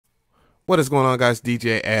What is going on, guys?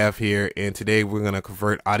 DJ Av here, and today we're going to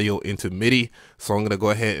convert audio into MIDI. So I'm going to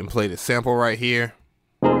go ahead and play the sample right here.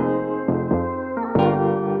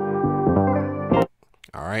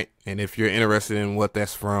 Alright, and if you're interested in what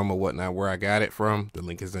that's from or whatnot, where I got it from, the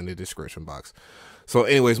link is in the description box. So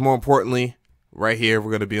anyways, more importantly, right here,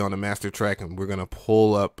 we're going to be on the master track, and we're going to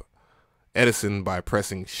pull up Edison by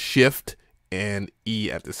pressing Shift and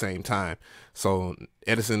E at the same time. So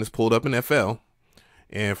Edison is pulled up in FL.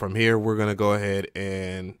 And from here, we're going to go ahead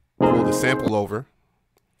and pull the sample over.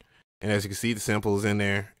 And as you can see, the sample is in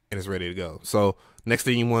there and it's ready to go. So next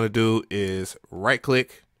thing you want to do is right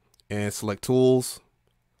click and select tools,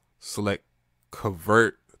 select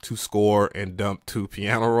convert to score and dump to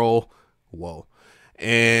piano roll. Whoa.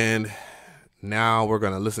 And now we're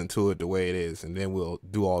going to listen to it the way it is, and then we'll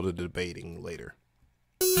do all the debating later.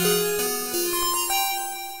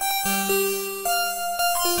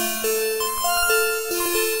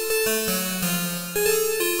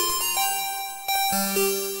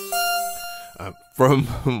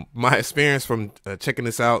 From my experience from checking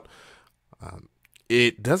this out,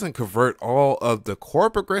 it doesn't convert all of the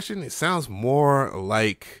chord progression. It sounds more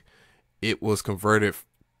like it was converted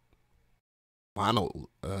mono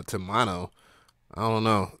to mono. I don't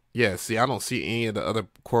know. Yeah, see, I don't see any of the other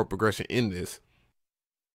chord progression in this.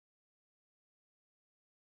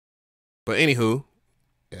 But anywho,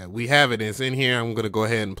 yeah, we have it. It's in here. I'm going to go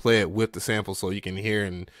ahead and play it with the sample so you can hear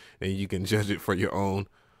and you can judge it for your own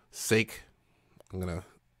sake. I'm going to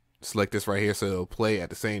select this right here so it'll play at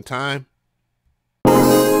the same time.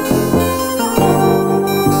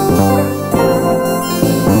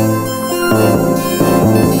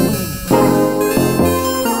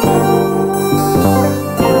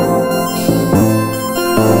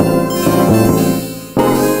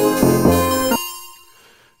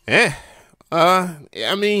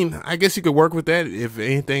 I mean, I guess you could work with that if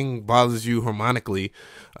anything bothers you harmonically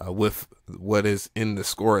with what is in the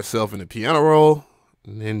score itself in the piano roll,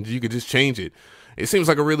 and you could just change it. It seems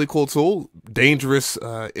like a really cool tool, dangerous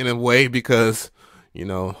in a way because, you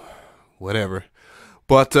know, whatever.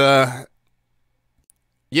 But yeah,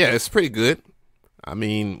 it's pretty good. I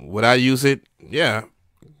mean, would I use it? Yeah,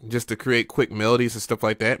 just to create quick melodies and stuff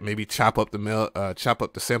like that. Maybe chop up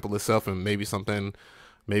the sample itself and maybe something.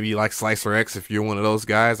 Maybe like Slicer X, if you're one of those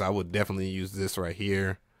guys, I would definitely use this right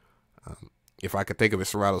here. If I could think of a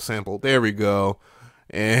Serato sample, there we go.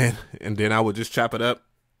 And then I would just chop it up.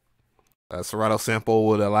 A Serato sample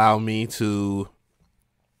would allow me to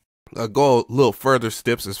go a little further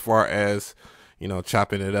steps as far as, you know,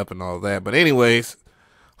 chopping it up and all that. But anyways,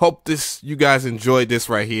 hope you guys enjoyed this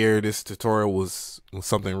right here. This tutorial was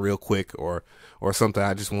something real quick or something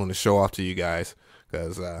I just wanted to show off to you guys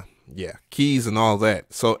because, yeah, keys and all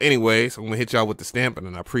that. So anyways, I'm going to hit y'all with the stamp,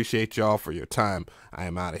 and I appreciate y'all for your time. I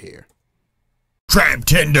am out of here. Trap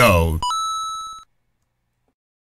Tendo.